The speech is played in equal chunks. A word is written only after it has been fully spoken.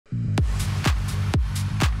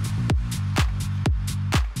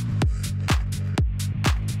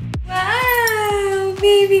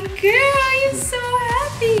girl, you're so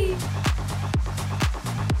happy.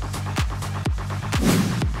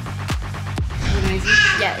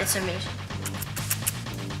 Yeah, it's amazing.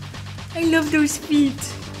 I love those feet.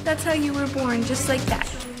 That's how you were born, just like that.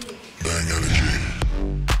 Bang energy.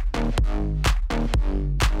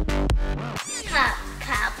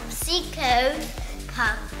 Popsicles.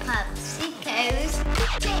 Popsicles.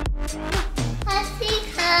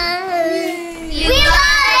 Popsicles. We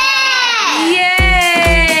love it!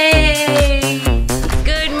 Yay!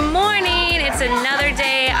 Good morning. It's another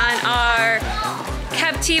day on our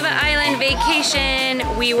Captiva Island vacation.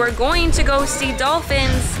 We were going to go see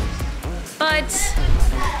dolphins, but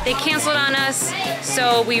they canceled on us,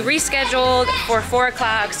 so we rescheduled for 4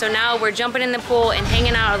 o'clock. So now we're jumping in the pool and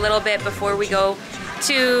hanging out a little bit before we go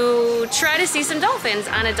to try to see some dolphins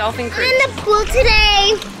on a dolphin cruise. We're in the pool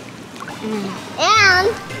today, and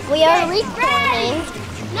we are recording.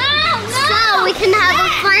 So we can have a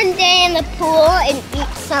fun day in the pool and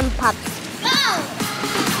eat some pups.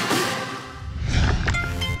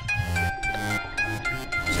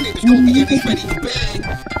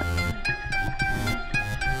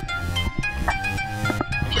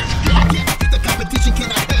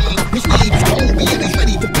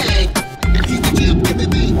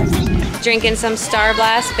 Drinking some Star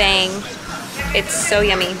Blast Bang. It's so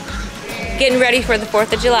yummy. Getting ready for the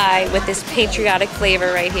 4th of July with this patriotic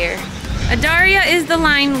flavor right here. Adaria is the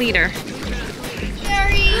line leader.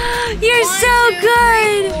 You're so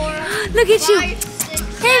good! Look at you!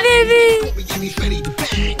 Hey, baby!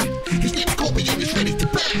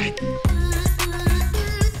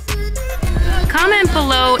 Comment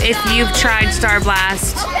below if you've tried Star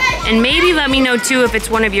Blast, and maybe let me know too if it's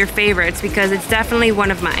one of your favorites, because it's definitely one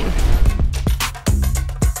of mine.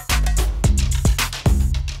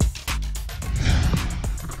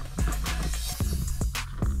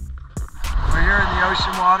 We're here in the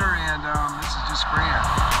ocean water, and this is just grand.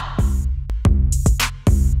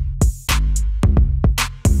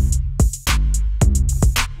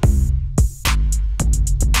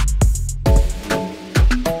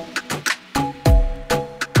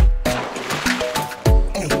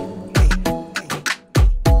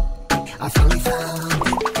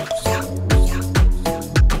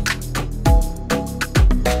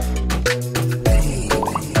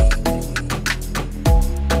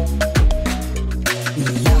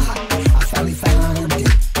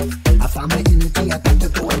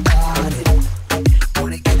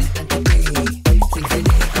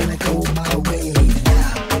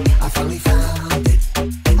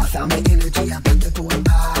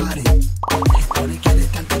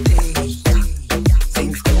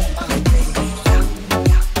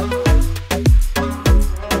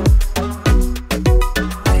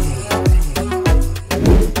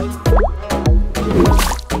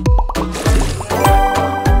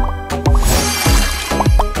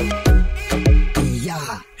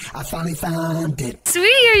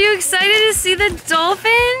 Sweet, are you excited to see the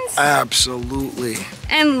dolphins? Absolutely.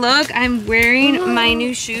 And look, I'm wearing my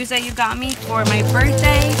new shoes that you got me for my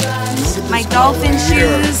birthday. My dolphin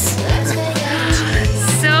shoes.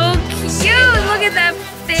 So cute, look at that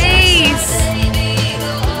face.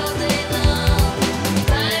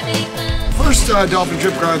 First dolphin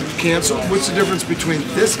trip got canceled. What's the difference between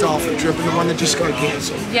this dolphin trip and the one that just got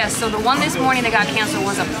canceled? Yes, so the one this morning that got canceled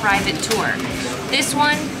was a private tour. This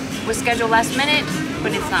one was scheduled last minute,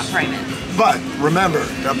 but it's not private. But remember,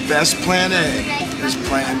 the best plan A is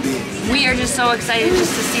plan B. We are just so excited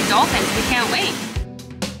just to see dolphins. We can't wait.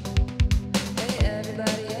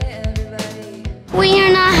 We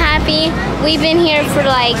are not happy. We've been here for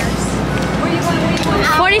like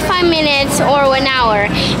 45 minutes or 1 hour,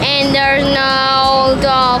 and there's no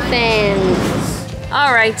dolphins.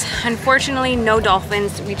 All right, unfortunately, no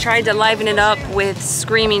dolphins. We tried to liven it up with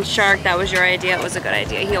Screaming Shark. That was your idea. It was a good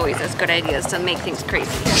idea. He always has good ideas to make things crazy.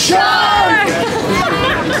 Shark!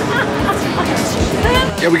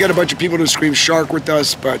 Yeah, we got a bunch of people to scream shark with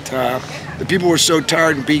us, but the people were so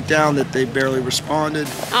tired and beat down that they barely responded.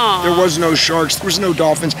 Aww. There was no sharks, there was no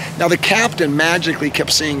dolphins. Now the captain magically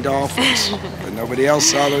kept seeing dolphins, but nobody else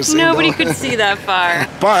saw those same Nobody dolphins. could see that far.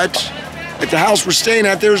 But at the house we're staying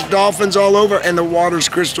at, there's dolphins all over, and the water's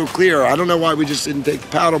crystal clear. I don't know why we just didn't take the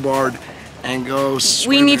paddleboard and go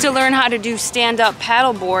swimming. We need to learn how to do stand-up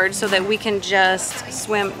paddleboard so that we can just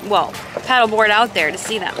swim, well, paddleboard out there to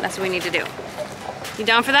see them. That's what we need to do. You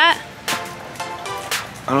down for that?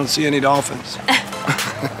 I don't see any dolphins.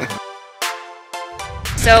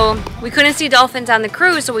 So we couldn't see dolphins on the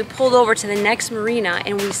cruise, so we pulled over to the next marina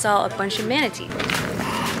and we saw a bunch of manatees.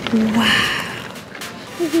 Wow.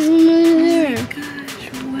 Oh my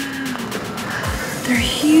gosh, wow. They're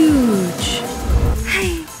huge.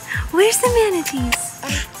 Hey, manatees?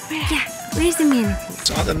 Where's the manatee?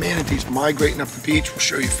 Saw the manatees migrating up the beach. We'll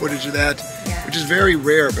show you footage of that, which is very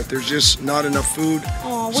rare, but there's just not enough food.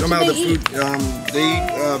 Oh, Somehow the food, they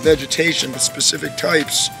eat vegetation, but specific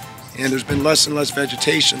types, and there's been less and less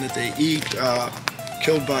vegetation that they eat,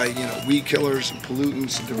 killed by, you know, weed killers and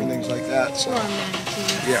pollutants and different things like that. So,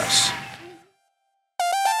 yes.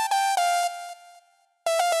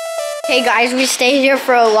 Hey guys, we stayed here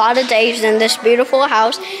for a lot of days in this beautiful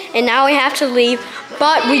house, and now we have to leave,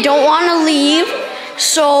 but we don't want to leave,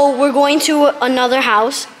 so we're going to another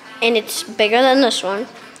house, and it's bigger than this one,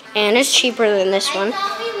 and it's cheaper than this one,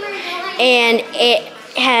 and it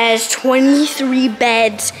has 23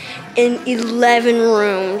 beds and 11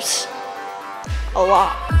 rooms. A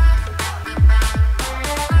lot.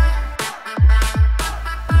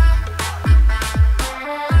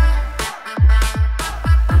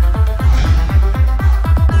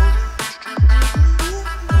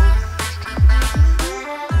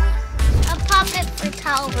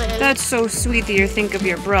 That's so sweet that you think of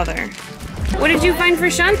your brother. What did you find for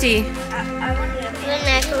Shanti? The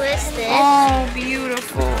necklace. Oh,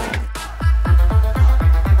 beautiful.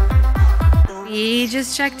 We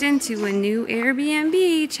just checked into a new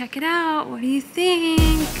Airbnb. Check it out. What do you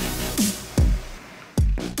think?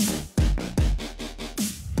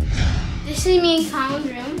 This is me and Colin's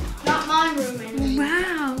room. Not my room anymore.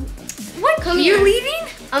 Wow. What? Come You're here. leaving?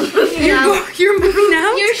 I'm moving out. You're moving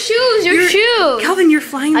out? Your shoes, your shoes. Calvin, you're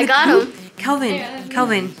flying the I got coop? them.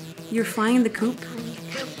 Calvin, you're flying the coop?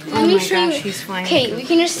 Let me my show gosh, you. he's flying. Okay, we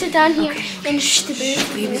can just sit down here and shh the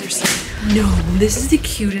baby. Babies are so... No, this is the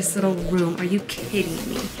cutest little room. Are you kidding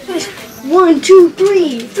me? 1, 2,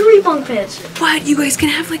 3. 3 bunk beds. What? You guys can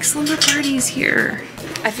have like slumber parties here.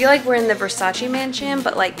 I feel like we're in the Versace mansion,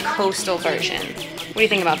 but like coastal version. What do you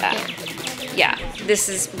think about that? Yeah, this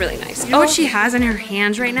is really nice. You know what she has in her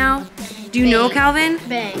hands right now? Do you know, Calvin?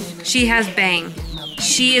 Bang. She has Bang.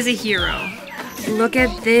 She is a hero. Look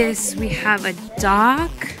at this. We have a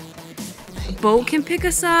dock. A boat can pick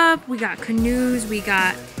us up. We got canoes. We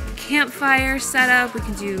got campfire set up. We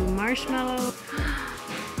can do marshmallow.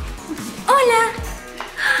 Hola!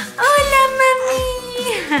 Hola, mommy!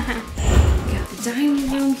 We got the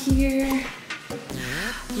dining room here.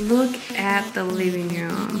 Look at the living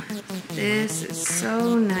room. This is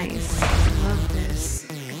so nice. I love this.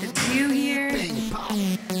 The view here.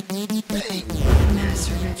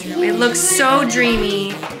 Master bedroom. It looks so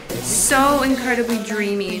dreamy. So incredibly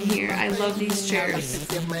dreamy in here. I love these chairs.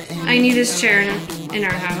 I need this chair in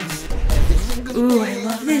our house. Ooh, I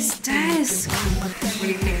love this desk. What do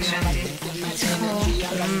you think, Shanti? It's cool.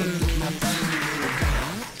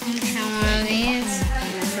 One of these.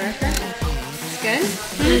 Good?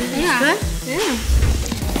 Yeah. Yeah.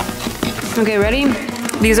 Okay, ready?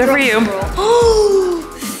 These are for you. Oh,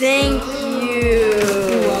 thank you.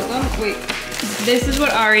 You're welcome. Wait, this is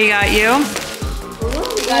what Ari got you.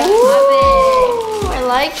 Ooh, I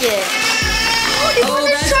like it. Oh,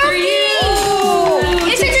 that's for you.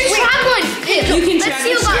 It's a shark one. You can Let's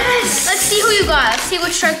see who got. Let's see who you got. Let's see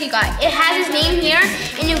which shark you got. It has his name here,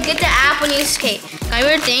 and you get the app when you skate. Got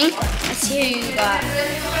your thing. Let's see who you got.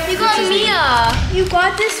 You got Mia. You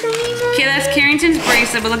got this for me, Mom? Okay, that's Carrington's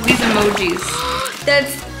bracelet, but look at these emojis.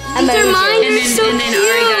 These are mine. And then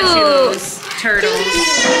Ari got you those turtles.